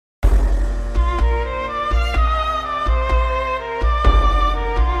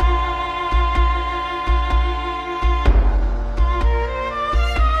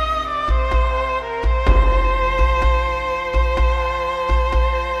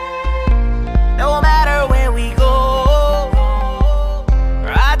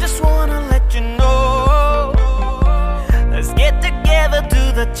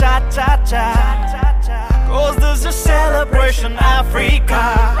cha-cha-cha, 'cause there's a celebration Africa.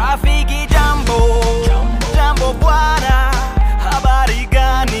 Rafiki Jambo, Jambo Bwana, habari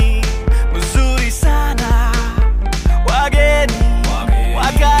gani? Mzuri sana. Wageni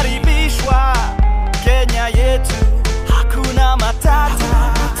wakaribishwa Kenya yetu, hakuna matata.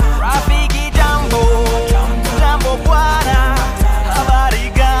 Rafiki Jambo, Jambo Bwana, habari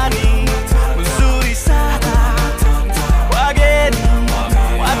gani? Mzuri sana. Wageni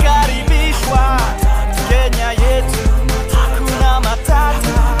wakaribishwa Kenya yetu, hakuna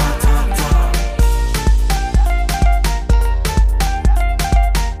matata.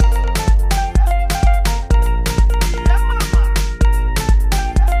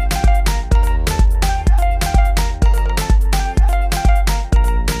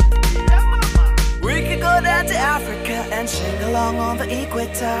 We could go down to Africa and sing along on the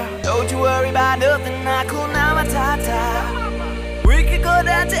equator. Don't you worry about nothing, hakuna matata. We could go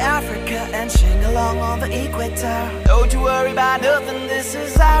down to Africa and sing along on the equator. Don't you worry about nothing, this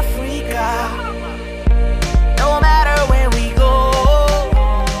is Africa. No matter where we go,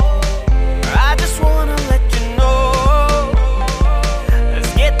 I just wanna let you know,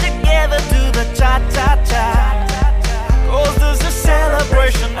 let's get together to the cha-cha-cha, 'cause there's a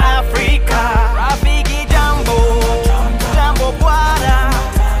celebration Africa. Rafiki Jambo, Jambo Bwana,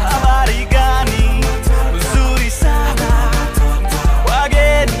 habari gani? Mzuri sana.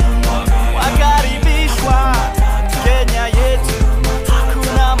 Wageni wakaribishwa Kenya yetu,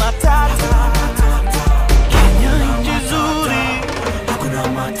 hakuna matata. Kenya nchi nzuri, hakuna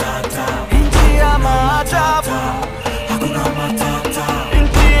matata. Nchi ya maajabu, hakuna matata.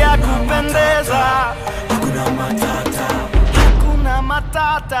 Nchi ya kupendeza, hakuna matata. Hakuna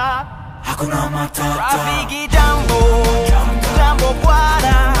matata, hakuna matata. Rafiki Jambo, Jambo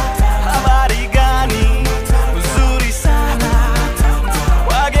Bwana, habari gani? Mzuri sana.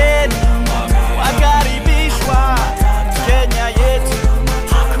 Wageni wakaribishwa Kenya yetu,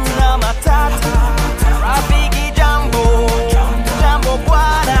 hakuna matata. Rafiki Jambo, Jambo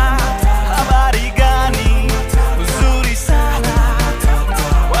Bwana, habari gani? Mzuri sana.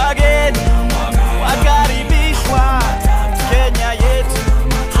 Wageni wakaribishwa Kenya yetu,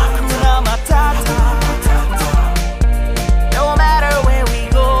 hakuna matata. No matter where we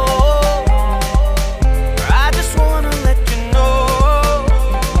go, I just wanna let you know,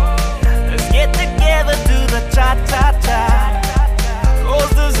 let's get together to the cha-cha-cha, 'cause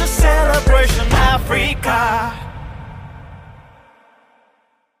there's a celebration Africa.